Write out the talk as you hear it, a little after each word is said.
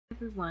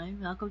everyone,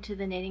 welcome to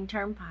the Knitting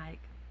TurnPike.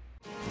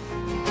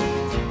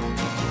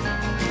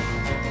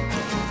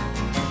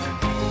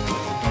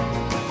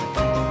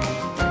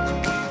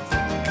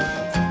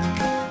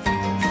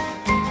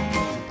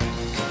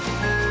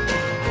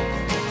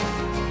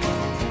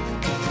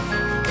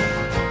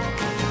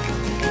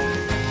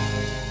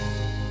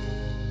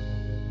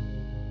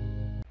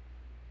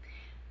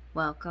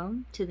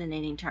 Welcome to the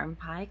Knitting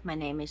TurnPike. My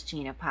name is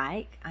Gina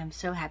Pike. I'm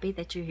so happy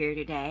that you're here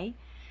today.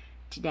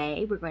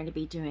 Today we're going to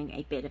be doing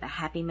a bit of a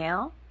happy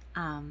mail.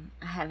 I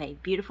have a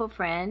beautiful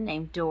friend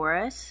named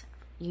Doris.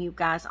 You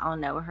guys all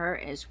know her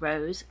as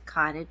Rose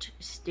Cottage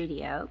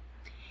Studio,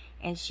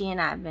 and she and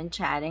I have been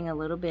chatting a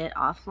little bit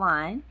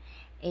offline,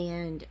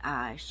 and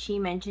she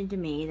mentioned to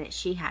me that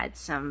she had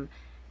some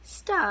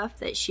stuff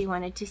that she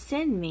wanted to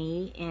send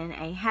me in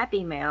a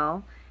happy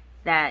mail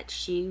that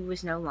she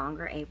was no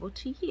longer able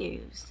to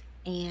use.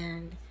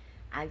 And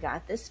I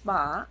got this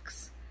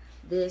box,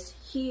 this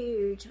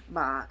huge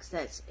box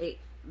that's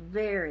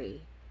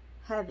very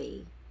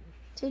heavy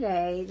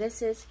today.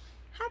 This is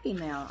happy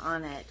mail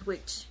on it,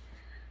 which,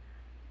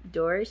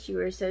 Doris, you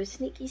were so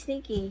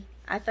sneaky.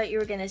 I thought you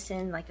were going to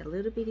send like a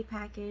little bitty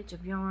package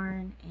of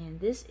yarn, and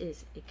this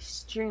is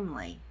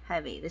extremely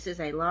heavy. This is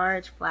a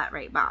large flat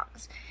rate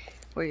box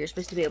where you're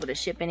supposed to be able to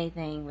ship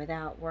anything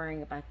without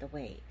worrying about the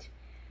weight.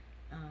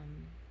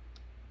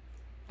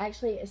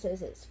 Actually, it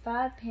says it's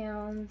 5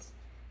 pounds,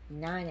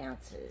 9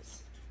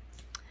 ounces.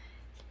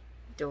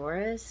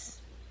 Doris,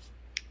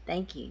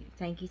 thank you.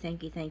 I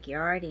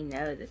already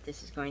know that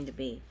this is going to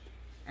be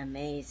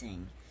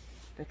amazing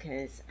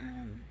because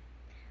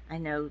I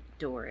know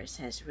Doris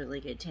has really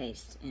good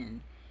taste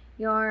in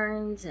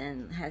yarns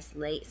and has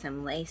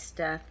some lace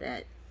stuff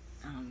that,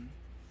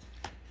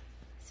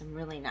 some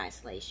really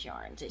nice lace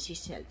yarns that she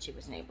said she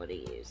wasn't able to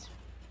use.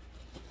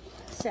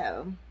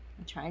 So,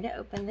 I'm trying to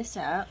open this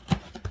up.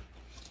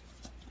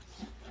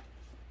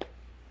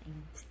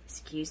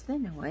 Excuse the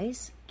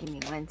noise. Give me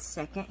 1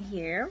 second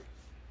here.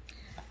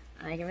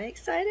 I am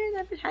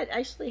excited. I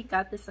actually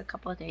got this a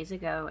couple of days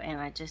ago, and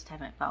I just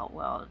haven't felt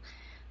well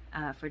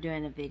for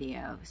doing a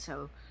video.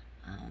 So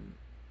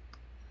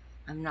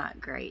I'm not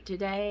great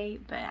today,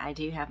 but I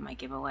do have my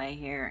giveaway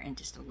here in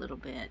just a little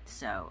bit.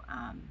 So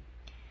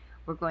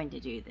we're going to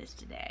do this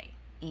today,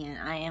 and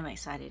I am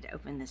excited to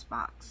open this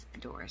box.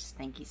 Doris,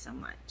 thank you so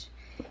much.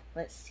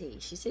 Let's see.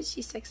 She said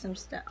she stuck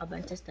a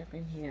bunch of stuff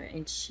in here,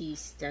 and she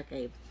stuck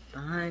a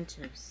bunch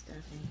of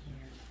stuff in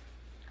here.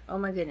 Oh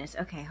my goodness.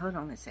 Okay, hold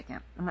on a second.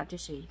 I'm about to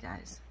show you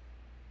guys.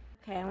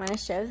 Okay, I want to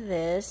show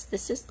this.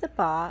 This is the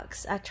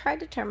box. I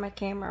tried to turn my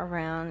camera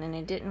around and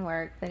it didn't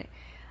work, but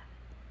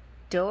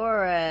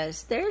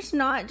Doris, there's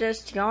not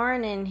just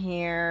yarn in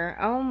here.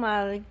 Oh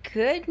my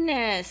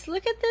goodness.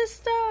 Look at this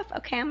stuff.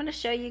 Okay, I'm going to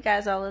show you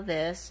guys all of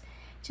this.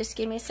 Just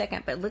give me a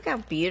second, but look how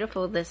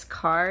beautiful this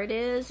card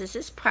is. This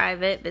is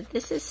private, but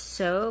this is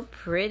so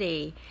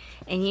pretty.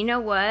 And you know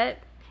what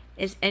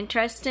is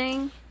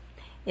interesting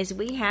is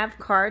we have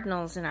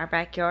cardinals in our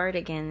backyard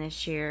again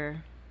this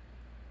year.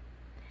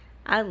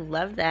 I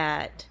love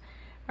that.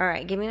 All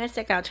right, give me 1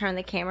 second. I'll turn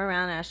the camera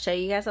around and I'll show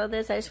you guys all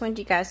this. I just wanted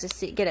you guys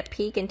to get a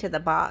peek into the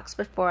box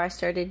before I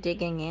started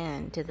digging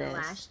into this. So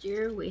last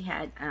year we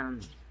had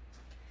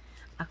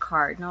a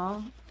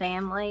cardinal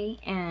family,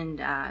 and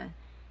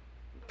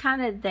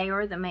kind of they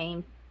were the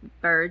main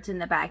birds in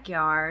the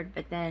backyard,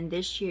 but then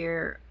this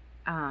year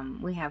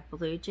we have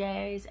blue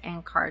jays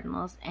and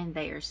cardinals, and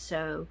they are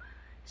so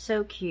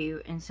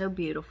cute and so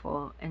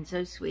beautiful and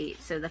so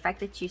sweet. So the fact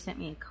that you sent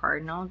me a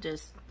cardinal,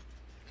 just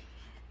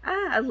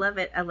I love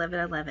it.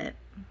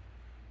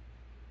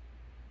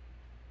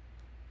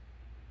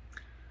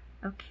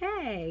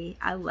 Okay,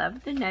 I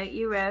love the note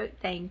you wrote.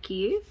 Thank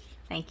you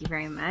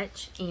very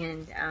much.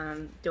 And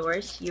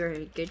Doris, you're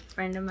a good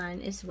friend of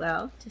mine as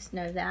well, just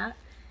know that.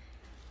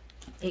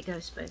 It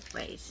goes both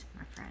ways,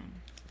 my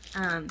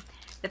friend.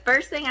 The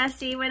first thing I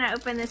see when I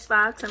open this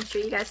box, I'm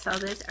sure you guys saw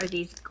this, are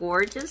these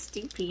gorgeous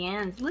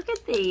DPNs. Look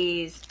at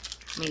these.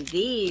 I mean,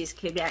 these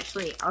could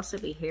actually also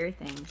be hair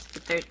things,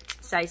 but they're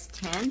size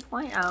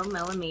 10.0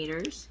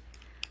 millimeters.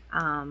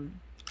 I'm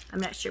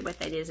not sure what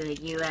that is in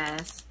the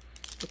US,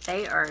 but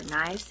they are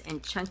nice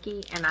and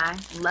chunky, and I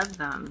love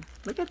them.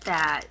 Look at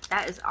that.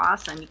 That is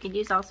awesome. You can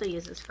also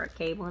use this for a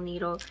cable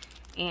needle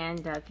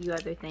and a few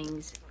other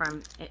things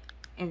from it,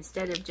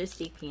 instead of just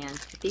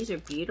DPNs. But these are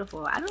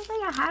beautiful. I don't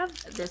think I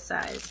have this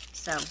size,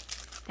 so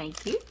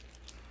thank you.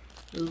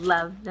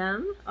 Love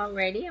them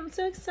already. I'm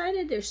so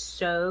excited. There's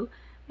so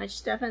much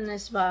stuff in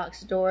this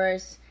box,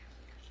 Doris.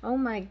 Oh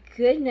my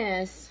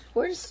goodness.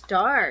 Where to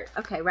start?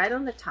 Okay, right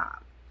on the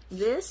top.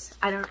 This,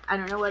 I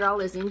don't know what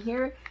all is in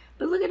here,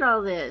 but look at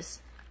all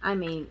this. I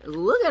mean,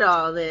 look at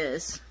all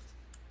this.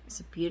 It's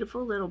a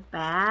beautiful little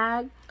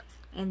bag,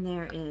 and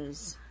there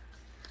is,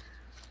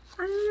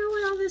 I don't know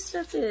what all this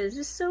stuff is.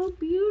 It's so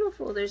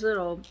beautiful. There's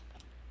little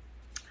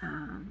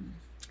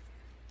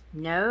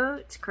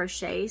notes,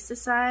 Crochet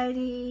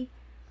Society,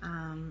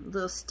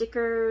 little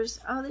stickers.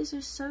 Oh, these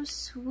are so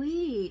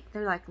sweet.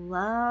 They're like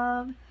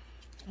love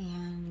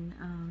and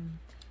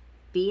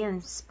be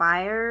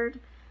inspired.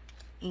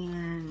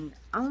 And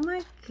oh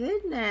my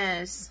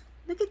goodness,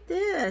 look at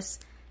this.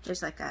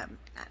 There's like a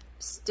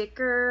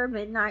sticker,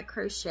 Midnight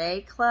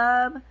Crochet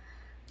Club.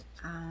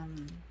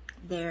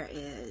 There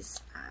is,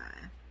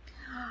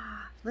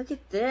 look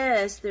at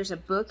this. There's a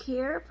book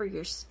here for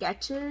your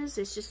sketches.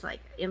 It's just like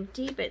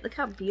empty, but look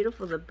how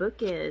beautiful the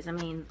book is. I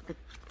mean,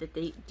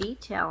 the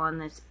detail on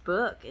this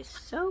book is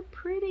so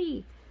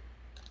pretty.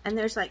 And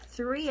there's like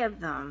 3 of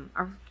them,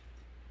 or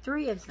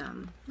 3 of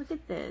them. Look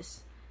at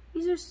this.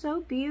 These are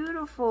so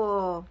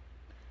beautiful.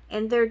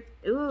 And they're,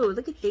 ooh,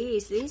 look at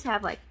these. These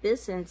have like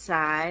this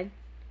inside,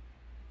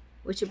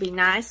 which would be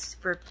nice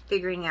for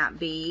figuring out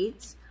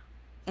beads.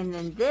 And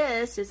then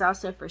this is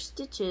also for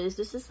stitches.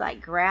 This is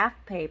like graph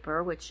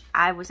paper, which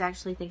I was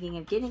actually thinking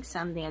of getting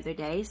some the other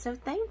day. So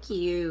thank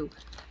you.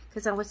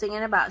 Because I was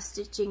thinking about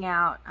stitching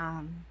out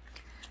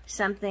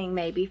something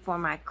maybe for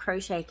my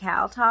crochet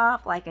cowl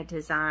top, like a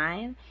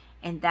design.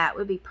 And that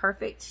would be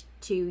perfect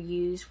to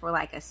use for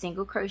like a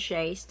single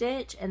crochet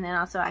stitch. And then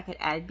also I could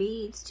add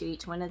beads to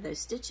each one of those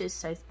stitches.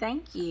 So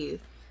thank you.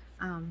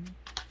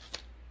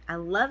 I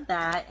love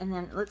that. And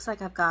then it looks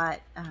like I've got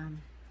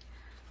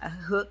a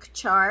hook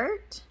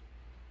chart,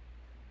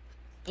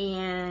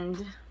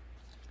 and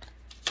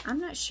I'm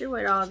not sure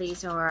what all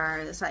these are.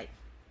 It's like,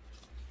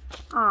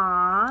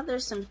 aw,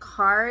 there's some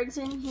cards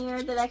in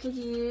here that I could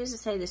use to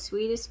say the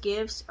sweetest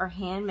gifts are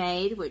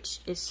handmade,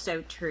 which is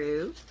so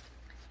true.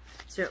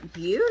 So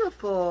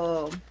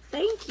beautiful.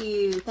 Thank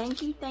you,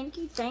 thank you, thank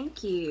you,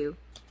 thank you.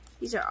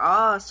 These are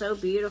all so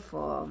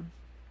beautiful.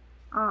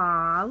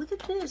 Aw, look at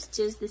this.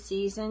 'Tis the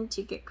season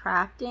to get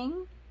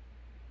crafting.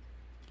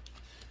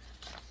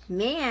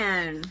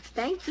 Man,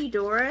 thank you,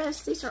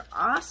 Doris. These are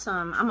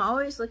awesome. I'm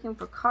always looking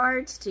for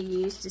cards to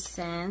use to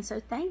send, so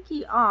thank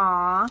you.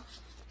 Aw,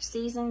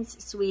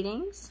 Season's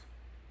Sweetings.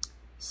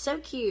 So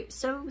cute.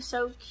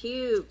 So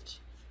cute.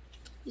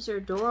 These are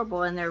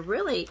adorable, and they're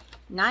really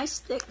nice,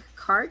 thick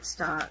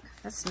cardstock.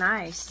 That's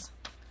nice.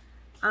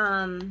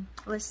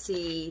 Let's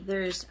see.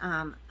 There's,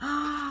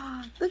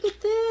 look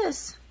at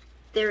this.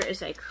 There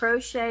is a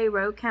crochet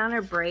row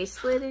counter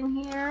bracelet in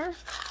here.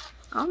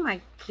 Oh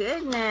my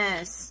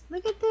goodness.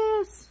 Look at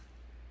this.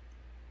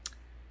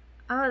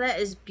 Oh, that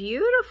is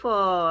beautiful.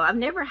 I've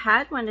never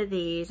had one of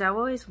these. I've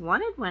always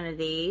wanted one of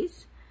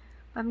these.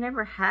 I've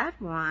never had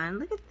one.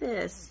 Look at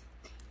this.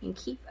 You can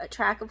keep a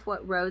track of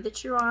what row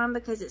that you're on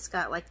because it's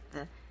got like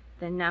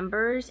the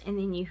numbers, and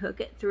then you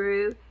hook it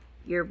through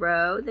your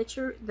row that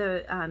you're,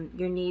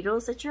 your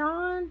needles that you're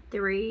on,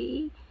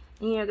 3,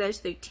 and you know, it goes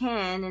through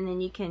 10, and then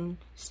you can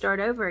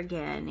start over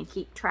again and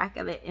keep track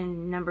of it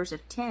in numbers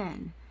of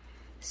 10.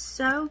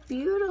 So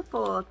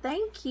beautiful.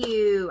 Thank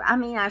you. I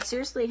mean, I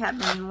seriously have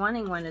been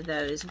wanting one of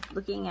those,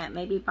 looking at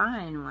maybe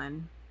buying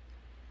one.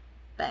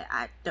 But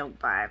I don't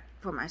buy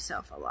for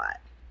myself a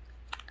lot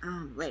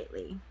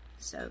lately.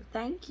 So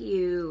thank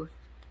you.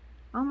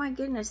 Oh my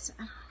goodness.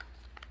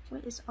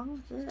 What is all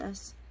of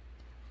this?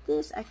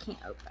 This I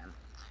can't open.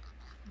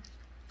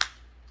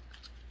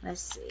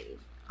 Let's see.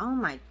 Oh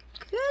my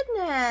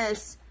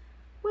goodness.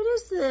 What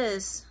is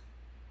this?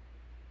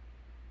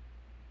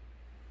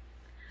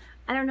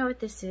 I don't know what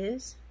this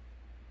is.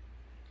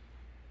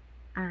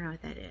 I don't know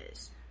what that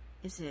is.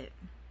 Is it?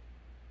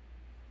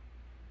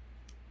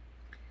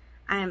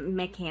 I'm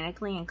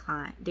mechanically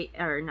inclined,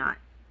 or not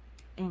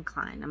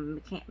inclined.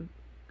 I'm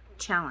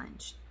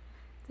challenged.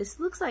 This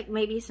looks like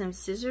maybe some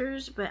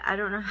scissors, but I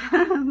don't know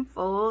how to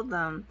unfold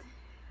them.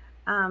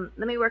 Let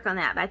me work on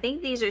that. But I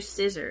think these are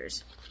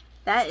scissors.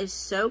 That is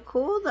so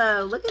cool,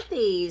 though. Look at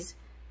these.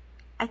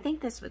 I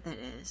think that's what that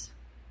is.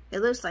 It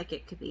looks like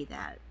it could be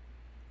that.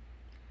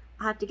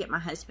 I'll have to get my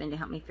husband to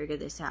help me figure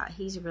this out.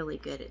 He's really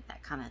good at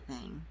that kind of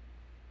thing.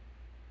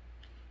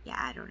 Yeah,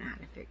 I don't know how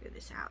to figure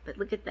this out. But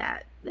look at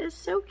that. That's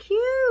so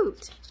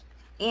cute.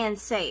 And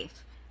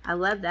safe. I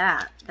love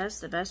that. That's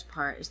the best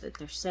part, is that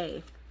they're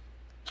safe.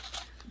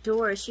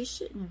 Doris, you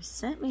shouldn't have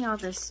sent me all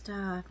this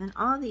stuff. And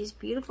all these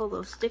beautiful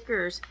little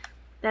stickers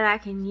that I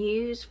can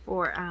use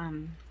for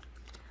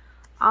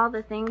all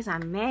the things I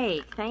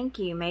make. Thank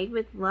you. Made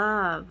with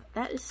love.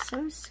 That is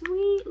so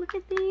sweet. Look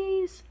at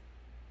these.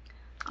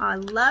 Oh, I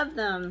love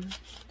them.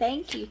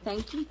 Thank you,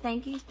 thank you,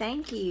 thank you,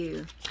 thank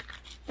you.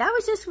 That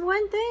was just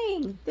one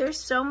thing. There's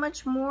so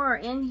much more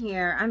in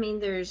here. I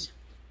mean, there's,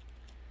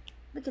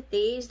 look at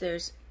these.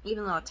 There's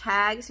even little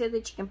tags here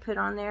that you can put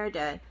on there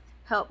to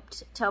help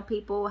tell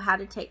people how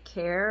to take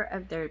care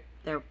of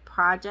their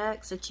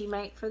projects that you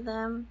make for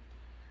them.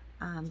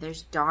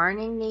 There's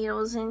darning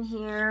needles in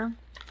here.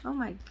 Oh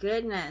my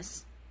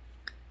goodness.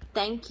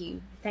 Thank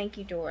you. Thank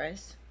you,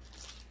 Doris.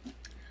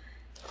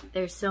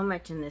 There's so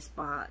much in this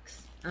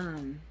box.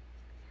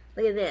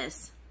 Look at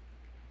this.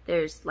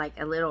 There's like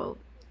a little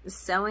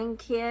sewing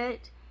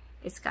kit.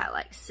 It's got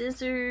like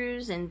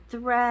scissors and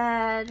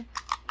thread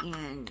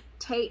and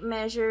tape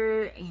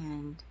measure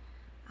and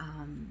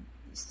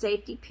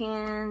safety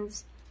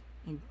pins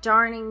and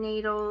darning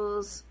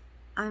needles.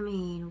 I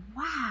mean,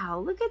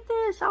 wow, look at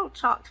this, all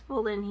chock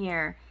full in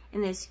here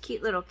in this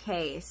cute little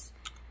case.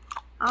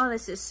 Oh,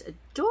 this is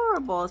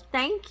adorable.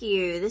 Thank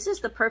you. This is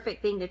the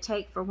perfect thing to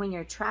take for when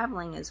you're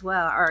traveling as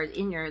well, or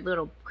in your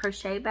little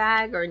crochet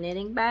bag or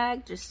knitting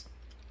bag. Just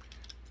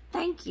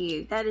thank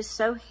you. That is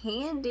so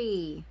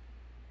handy.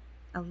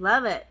 I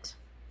love it.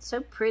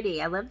 So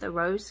pretty. I love the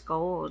rose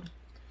gold.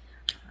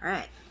 All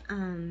right.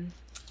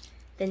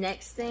 The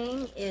next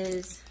thing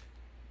is,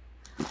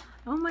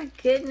 oh my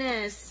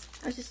goodness.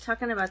 I was just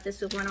talking about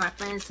this with one of my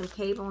friends, some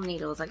cable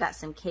needles. I got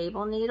some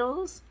cable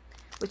needles,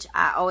 which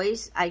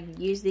I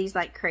use these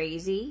like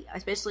crazy,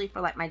 especially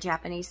for like my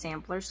Japanese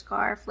sampler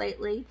scarf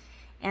lately.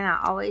 And I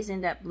always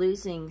end up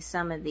losing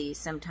some of these.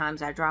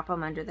 Sometimes I drop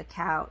them under the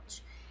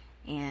couch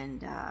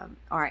and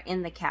or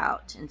in the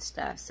couch and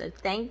stuff. So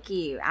thank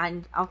you.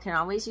 I can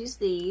always use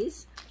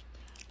these.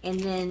 And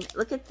then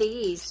look at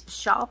these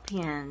shawl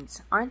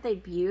pins. Aren't they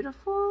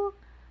beautiful?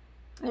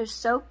 They're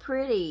so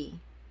pretty.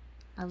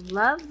 I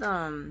love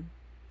them.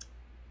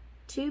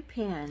 2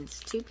 pins,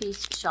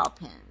 2-piece shawl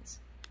pins.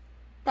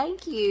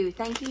 Thank you,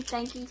 thank you,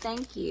 thank you,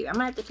 thank you. I'm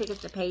gonna have to pick up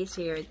the pace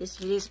here. This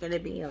video is gonna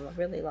be a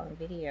really long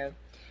video.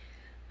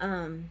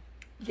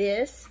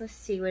 Let's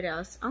see what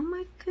else. Oh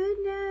my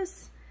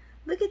goodness.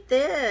 Look at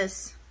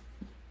this.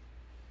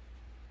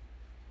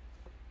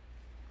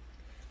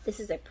 This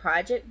is a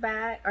project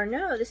bag, or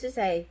no, this is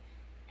a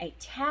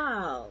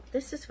towel.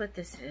 This is what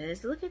this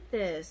is. Look at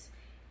this.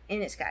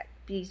 And it's got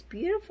these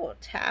beautiful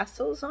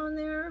tassels on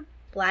there,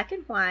 black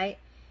and white,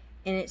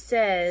 and it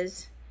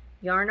says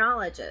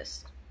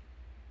yarnologist.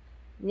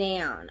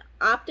 Noun,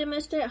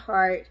 optimist at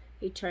heart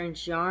who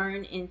turns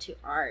yarn into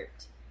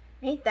art.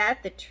 Ain't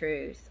that the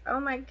truth? Oh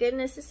my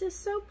goodness, this is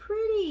so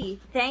pretty.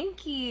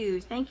 Thank you,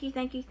 thank you,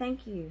 thank you,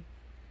 thank you.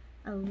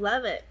 I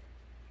love it.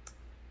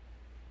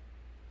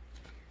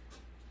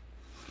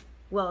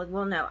 Well,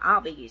 no, I'll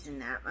be using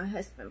that. My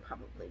husband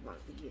probably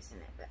won't be using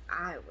it, but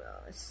I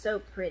will. It's so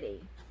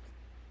pretty.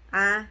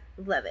 I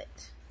love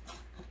it.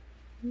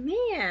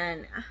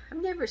 Man,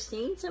 I've never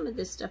seen some of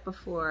this stuff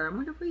before. I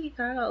wonder where you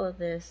got all of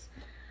this.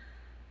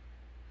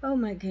 Oh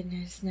my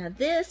goodness. Now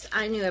this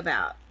I knew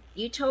about.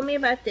 You told me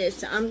about this,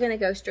 so I'm going to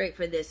go straight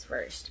for this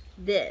first.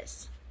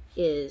 This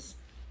is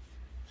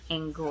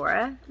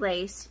Angora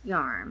lace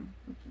yarn.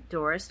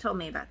 Doris told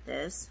me about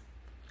this.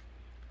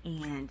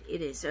 And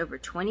it is over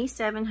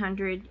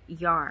 2,700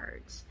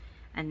 yards.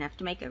 Enough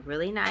to make a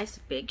really nice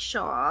big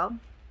shawl.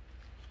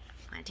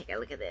 I take a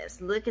look at this.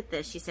 Look at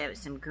this. She said with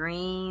some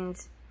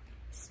greens.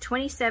 It's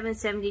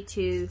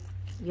 2772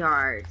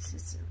 yards.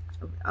 It's,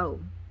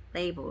 oh,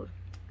 labeled.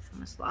 I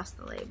almost lost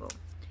the label.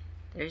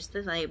 There's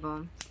the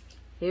label.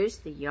 Here's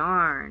the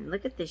yarn.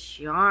 Look at this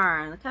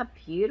yarn. Look how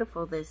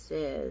beautiful this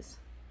is.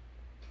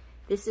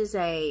 This is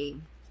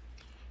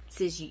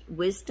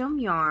Wisdom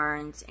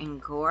Yarns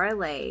Angora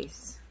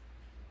lace.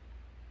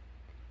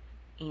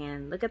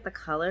 And look at the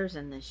colors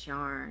in this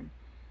yarn.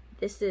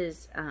 This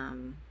is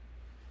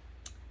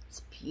it's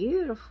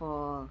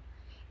beautiful.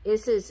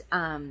 This is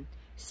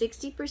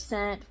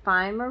 60%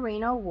 fine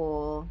merino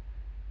wool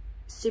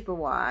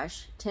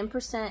superwash,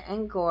 10%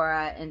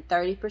 Angora, and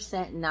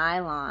 30%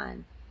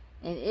 nylon.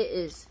 And it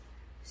is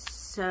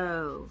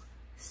so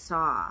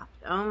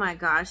soft. Oh my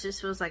gosh, this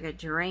feels like a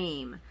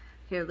dream.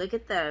 Here, look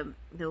at the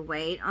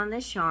weight on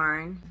this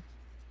yarn.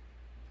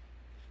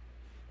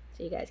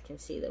 So you guys can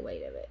see the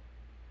weight of it.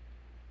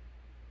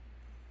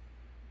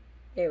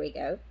 There we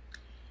go.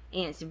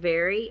 And it's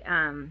very,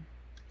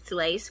 it's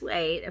lace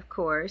weight, of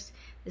course.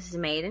 This is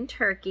made in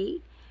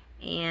Turkey.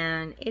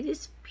 And it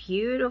is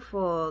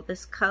beautiful.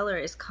 This color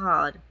is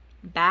called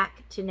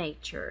Back to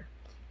Nature.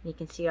 You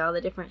can see all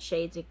the different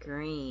shades of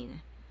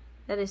green.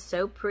 That is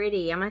so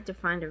pretty. I'm going to have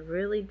to find a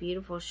really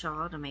beautiful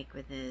shawl to make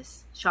with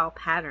this. Shawl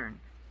pattern.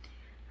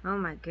 Oh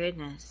my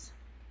goodness.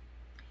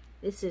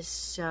 This is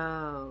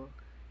so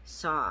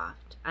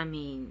soft. I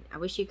mean, I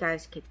wish you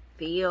guys could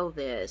feel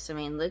this. I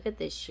mean, look at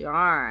this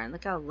yarn.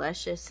 Look how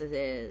luscious it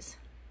is.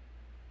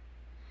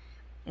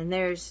 And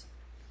there's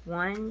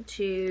 1,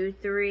 2,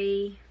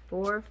 3,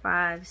 4,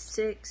 5,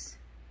 6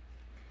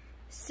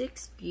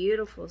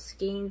 beautiful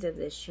skeins of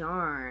this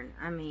yarn.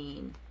 I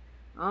mean,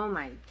 oh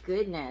my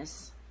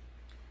goodness.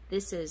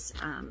 This is,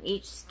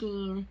 each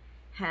skein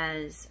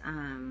has,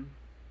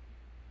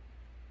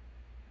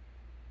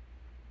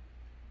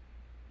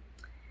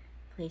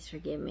 please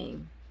forgive me.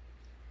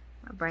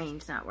 My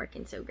brain's not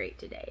working so great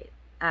today.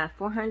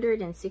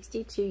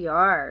 462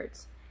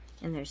 yards.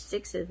 And there's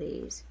 6 of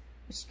these,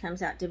 which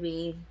comes out to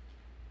be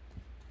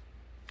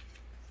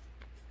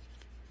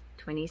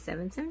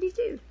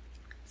 2772.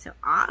 So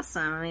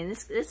awesome. I mean,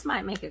 this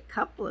might make a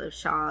couple of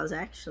shawls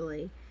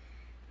actually.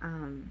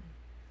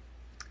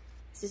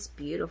 This is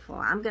beautiful.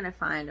 I'm going to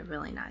find a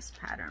really nice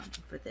pattern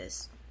for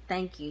this.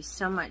 Thank you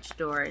so much,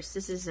 Doris.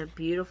 This is a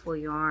beautiful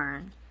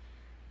yarn.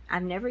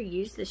 I've never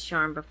used this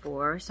yarn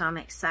before, so I'm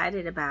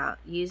excited about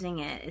using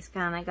it. It's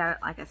kind of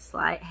got like a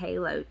slight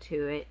halo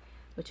to it,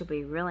 which will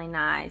be really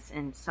nice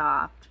and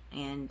soft,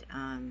 and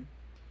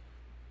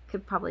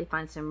could probably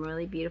find some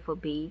really beautiful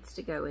beads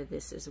to go with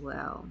this as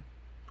well.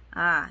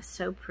 Ah,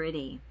 so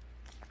pretty.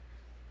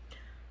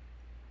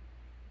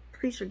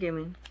 Please forgive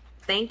me.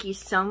 thank you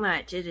so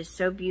much. It is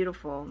so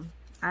beautiful.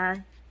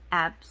 I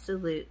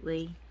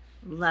absolutely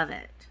love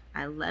it.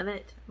 I love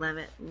it, love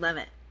it, love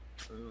it,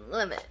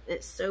 love it.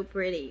 It's so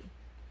pretty.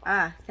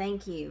 Ah,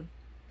 thank you.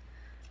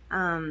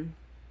 Oh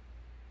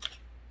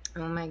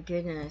my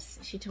goodness.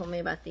 She told me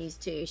about these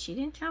too. She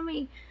didn't tell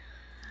me.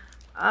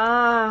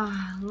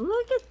 Oh,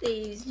 look at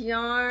these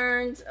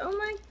yarns. Oh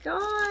my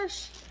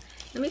gosh.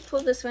 Let me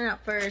pull this one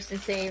out first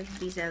and save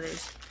these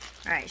others.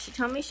 Alright, she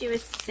told me she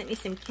sent me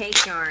some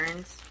cake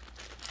yarns.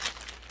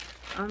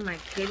 Oh my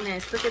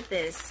goodness, look at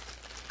this.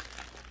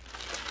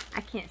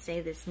 I can't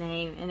say this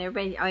name, and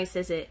everybody always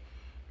says it,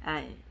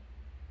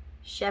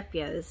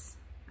 Shepyas.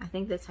 I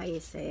think that's how you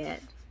say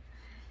it.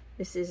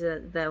 This is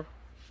the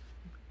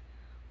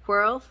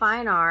Whirl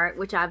Fine Art,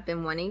 which I've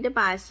been wanting to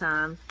buy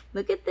some.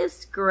 Look at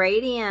this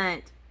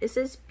gradient. This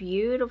is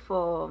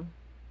beautiful.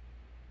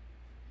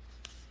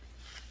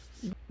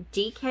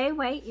 DK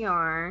weight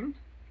yarn.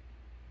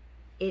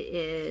 It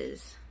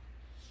is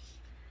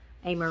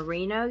a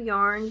merino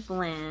yarn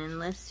blend.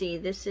 Let's see,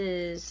 this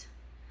is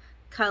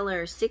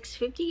color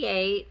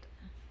 658,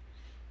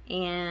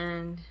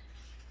 and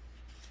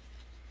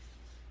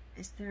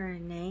is there a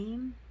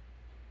name?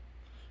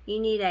 You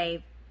need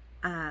a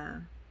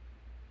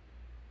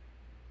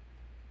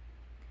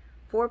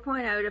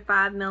 4.0 to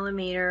 5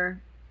 millimeter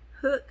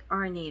hook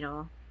or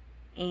needle,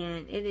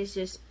 and it is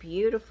just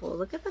beautiful.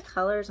 Look at the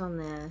colors on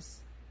this.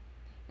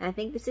 And I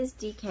think this is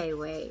DK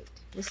weight.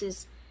 This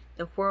is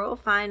the Whirl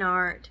Fine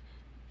Art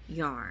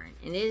yarn,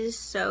 and it is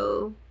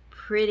so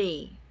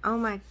pretty. Oh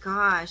my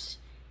gosh.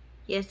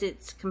 Yes,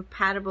 it's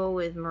compatible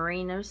with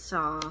Merino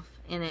Soft,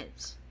 and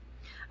it's,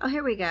 oh,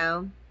 here we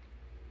go.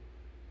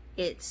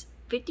 It's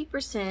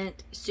 50%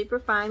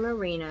 superfine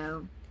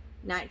merino,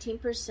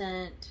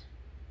 19%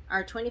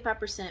 or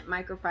 25%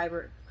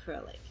 microfiber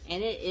acrylic,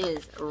 and it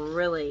is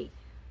really,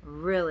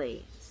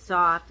 really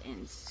soft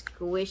and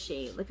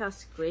squishy. Look how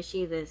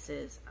squishy this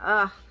is.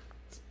 Oh,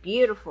 it's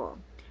beautiful.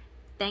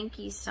 Thank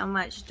you so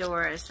much,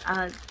 Doris.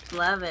 I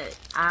love it.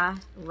 I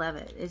love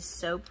it. It's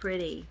so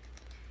pretty.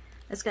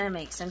 It's going to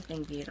make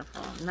something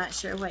beautiful. I'm not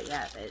sure what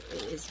yet, but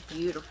it is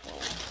beautiful.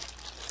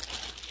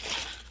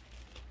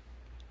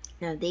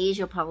 Now these,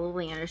 you'll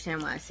probably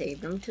understand why I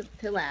saved them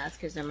to last,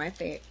 because they're my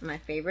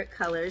favorite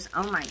colors.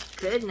 Oh my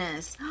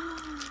goodness.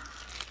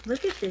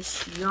 Look at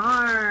this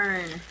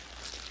yarn.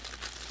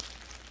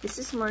 This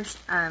is more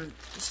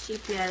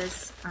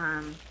Shepia's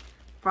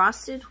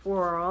Frosted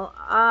Whirl.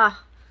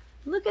 Ah,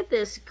 look at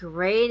this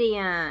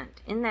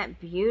gradient. Isn't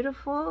that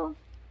beautiful?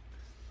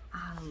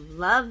 I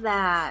love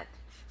that.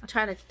 I'll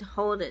try to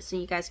hold it so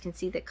you guys can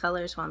see the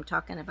colors while I'm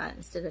talking about it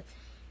instead of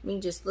me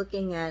just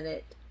looking at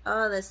it.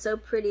 Oh, that's so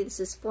pretty.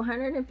 This is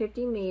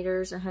 450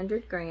 meters,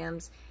 100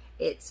 grams.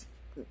 It's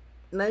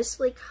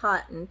mostly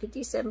cotton,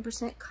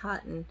 57%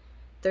 cotton,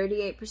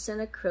 38%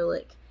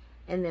 acrylic,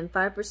 and then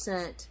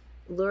 5%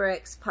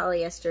 Lurex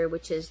polyester,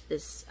 which is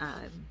this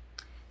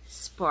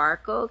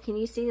sparkle. Can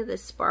you see the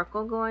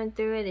sparkle going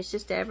through it? It's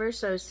just ever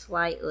so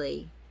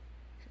slightly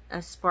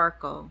a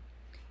sparkle.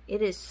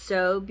 It is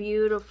so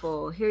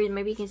beautiful. Here,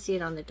 maybe you can see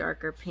it on the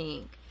darker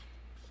pink.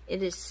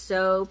 It is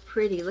so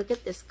pretty. Look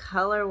at this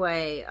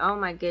colorway. Oh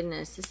my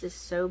goodness, this is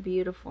so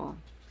beautiful.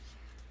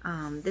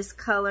 This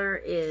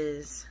color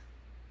is,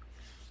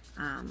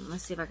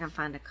 let's see if I can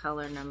find a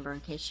color number in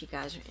case you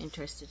guys are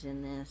interested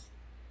in this.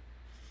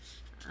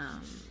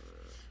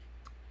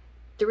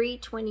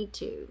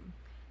 322.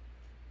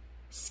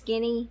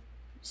 Skinny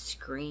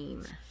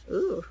Scream.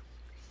 Ooh,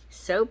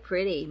 so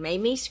pretty.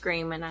 Made me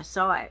scream when I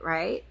saw it,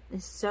 right?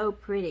 It's so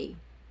pretty.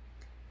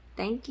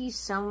 Thank you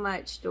so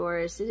much,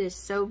 Doris. It is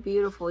so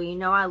beautiful. You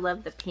know I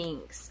love the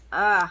pinks.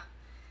 Ah,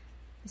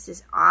 this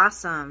is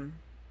awesome.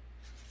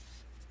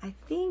 I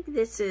think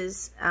this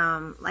is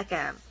like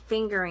a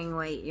fingering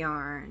weight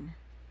yarn,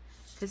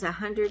 because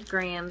 100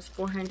 grams,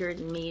 400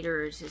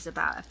 meters is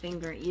about a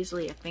finger,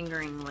 usually a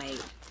fingering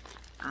weight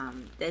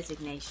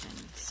designation.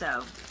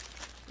 So,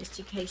 just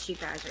in case you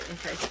guys are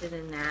interested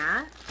in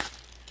that,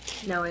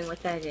 knowing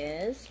what that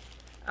is.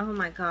 Oh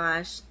my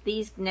gosh,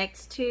 these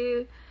next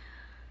two,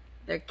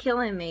 they're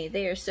killing me.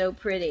 They are so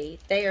pretty.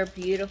 They are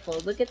beautiful.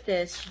 Look at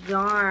this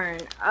yarn.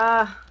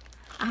 I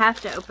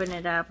have to open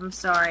it up. I'm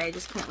sorry. I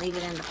just can't leave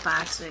it in the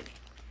plastic.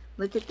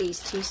 Look at these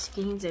two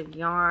skeins of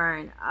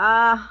yarn.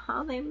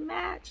 Oh, they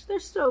match. They're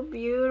so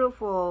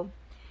beautiful.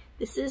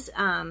 This is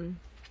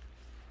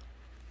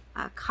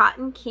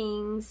Cotton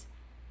Kings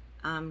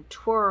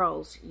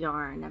Twirls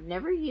yarn. I've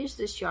never used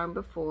this yarn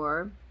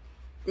before.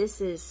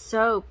 This is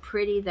so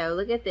pretty though.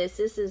 Look at this.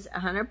 This is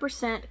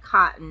 100%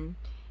 cotton.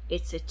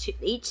 It's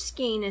each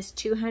skein is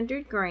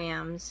 200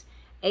 grams,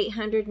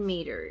 800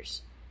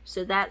 meters.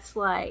 So that's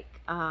like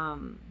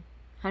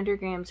 100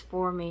 grams,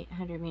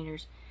 400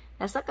 meters.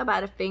 That's like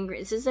about a finger.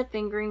 This is a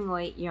fingering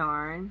weight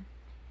yarn.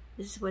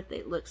 This is what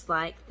it looks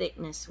like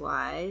thickness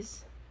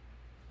wise.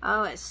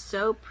 Oh, it's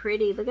so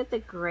pretty. Look at the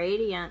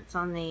gradients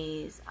on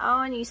these.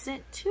 Oh, and you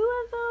sent 2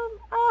 of them.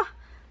 Oh,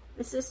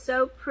 this is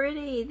so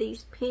pretty.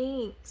 These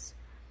pinks.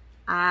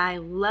 I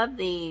love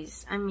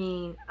these. I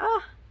mean,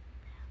 oh,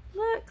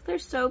 look They're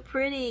so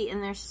pretty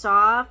and they're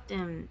soft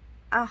and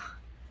oh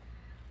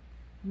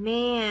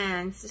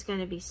man, this is going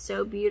to be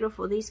so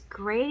beautiful. These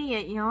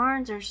gradient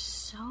yarns are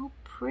so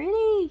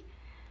pretty.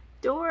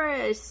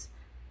 Doris,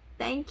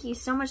 thank you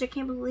so much. I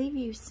can't believe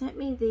you sent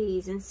me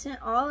these and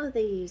sent all of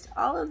these,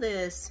 all of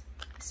this.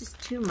 This is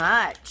too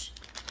much.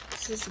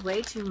 This is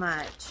way too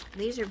much.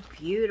 These are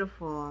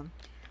beautiful.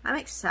 I'm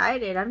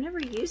excited. I've never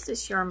used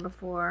this yarn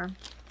before.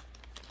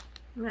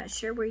 I'm not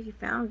sure where you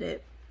found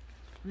it.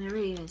 I've never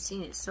even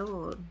seen it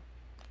sold.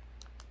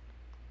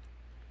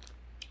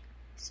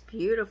 It's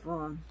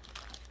beautiful.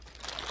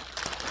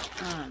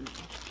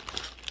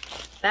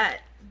 But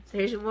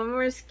there's one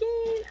more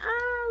skein.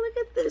 Ah, look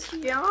at this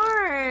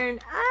yarn.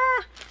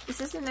 Ah, this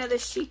is another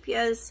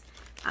Sheepia's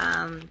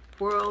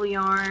floral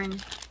yarn,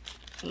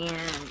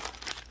 and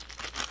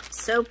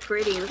so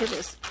pretty. Look at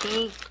this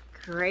pink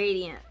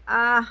gradient.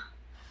 Ah,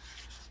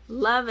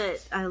 love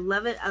it. I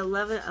love it. I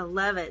love it. I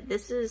love it.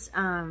 This is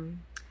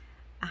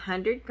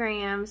 100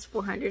 grams,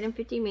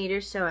 450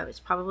 meters. So it was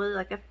probably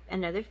like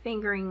another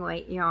fingering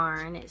weight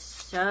yarn. It's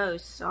so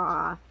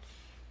soft.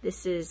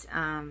 This is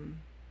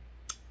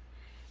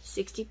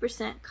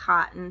 60%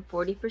 cotton,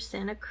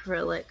 40%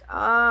 acrylic.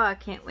 Oh, I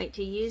can't wait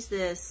to use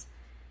this.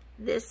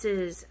 This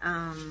is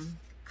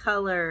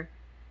color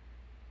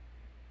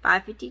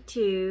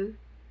 552,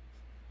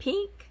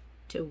 pink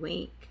to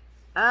wink.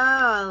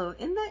 Oh,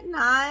 isn't that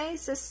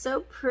nice? It's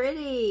so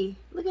pretty.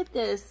 Look at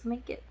this. Let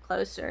me get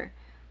closer.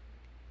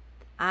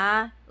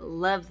 I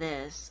love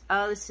this.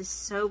 Oh, this is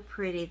so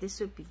pretty. This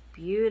would be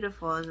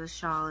beautiful as a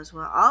shawl as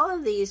well. All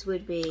of these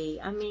would be.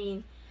 I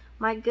mean,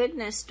 my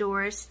goodness,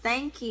 Doris.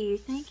 Thank you.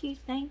 Thank you.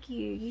 Thank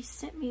you. You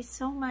sent me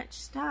so much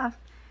stuff.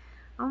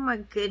 Oh my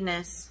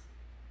goodness.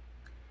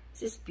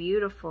 This is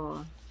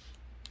beautiful.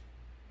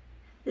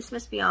 This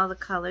must be all the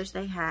colors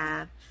they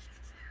have.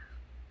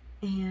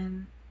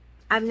 And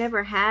I've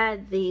never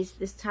had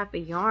this type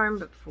of yarn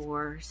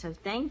before, so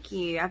thank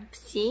you. I've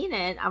seen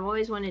it. I've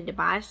always wanted to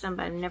buy some,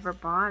 but I've never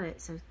bought it.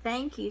 So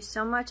thank you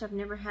so much. I've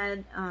never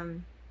had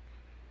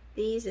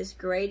these as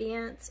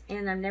gradients,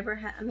 and I've never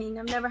had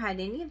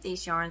any of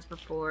these yarns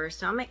before.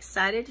 So I'm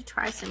excited to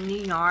try some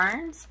new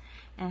yarns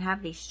and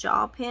have these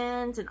shawl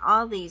pins and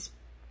all these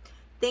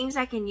things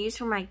I can use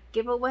for my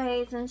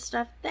giveaways and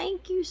stuff.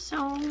 Thank you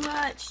so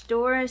much,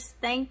 Doris.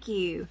 Thank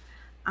you.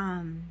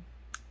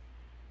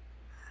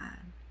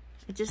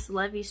 I just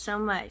love you so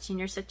much, and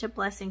you're such a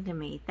blessing to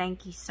me.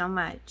 Thank you so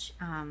much.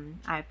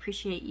 I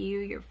appreciate you,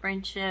 your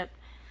friendship,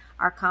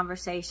 our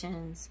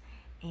conversations,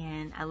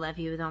 and I love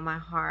you with all my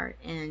heart.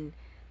 And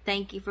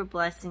thank you for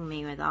blessing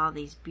me with all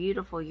these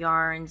beautiful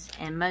yarns,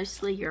 and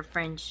mostly your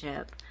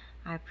friendship.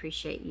 I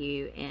appreciate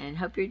you, and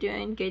hope you're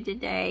doing good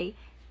today.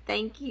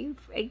 Thank you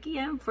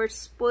again for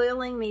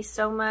spoiling me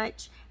so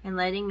much and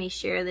letting me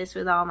share this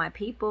with all my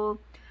people.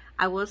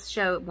 I will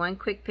show one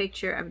quick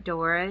picture of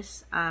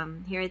Doris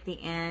here at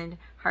the end,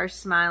 her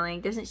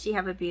smiling. Doesn't she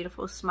have a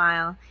beautiful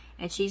smile?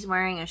 And she's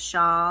wearing a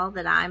shawl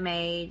that I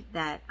made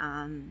that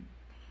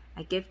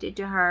I gifted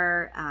to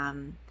her,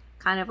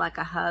 kind of like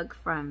a hug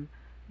from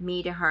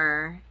me to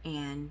her.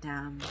 And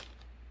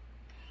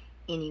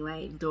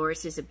anyway,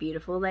 Doris is a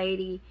beautiful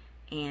lady,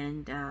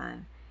 and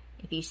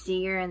if you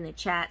see her in the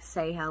chat,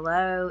 say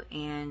hello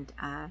and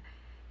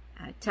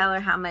tell her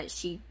how much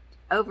she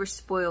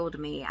overspoiled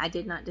me. I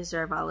did not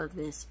deserve all of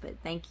this, but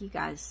thank you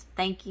guys.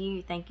 Thank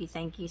you, thank you,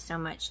 thank you so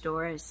much,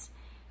 Doris.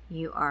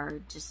 You are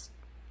just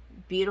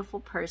a beautiful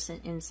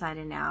person inside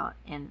and out,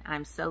 and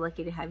I'm so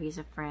lucky to have you as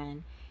a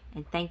friend.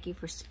 And thank you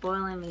for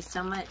spoiling me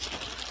so much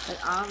with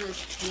all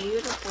this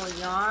beautiful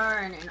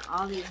yarn and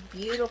all these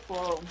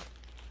beautiful,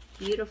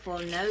 beautiful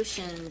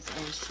notions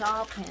and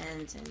shawl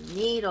pins and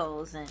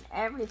needles and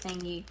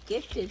everything you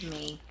gifted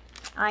me.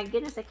 My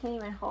goodness, I can't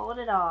even hold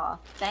it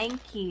all.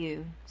 Thank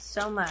you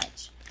so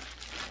much.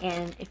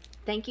 And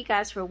thank you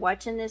guys for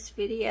watching this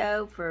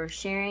video, for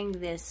sharing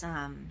this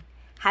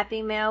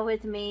Happy Mail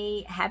with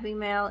me. Happy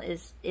Mail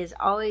is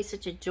always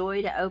such a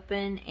joy to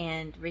open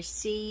and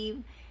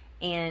receive.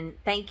 And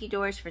thank you,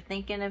 Doris, for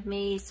thinking of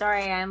me.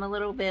 Sorry, I'm a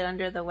little bit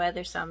under the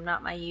weather, so I'm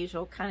not my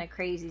usual kind of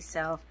crazy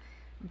self.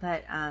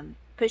 But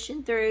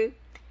pushing through.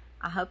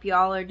 I hope you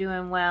all are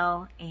doing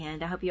well,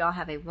 and I hope you all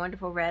have a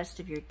wonderful rest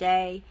of your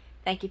day.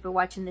 Thank you for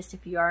watching this.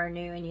 If you are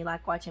new and you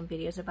like watching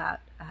videos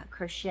about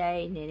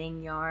crochet,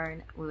 knitting,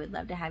 yarn, we would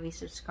love to have you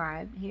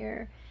subscribe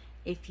here.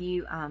 If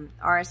you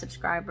are a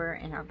subscriber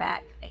and are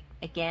back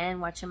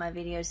again watching my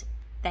videos,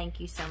 thank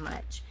you so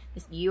much.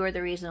 You are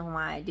the reason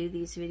why I do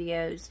these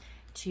videos,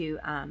 to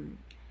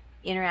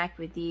interact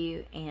with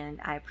you, and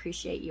I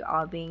appreciate you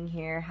all being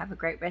here. Have a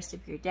great rest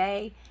of your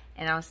day,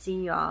 and I'll see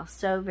you all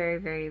so very,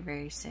 very,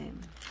 very soon.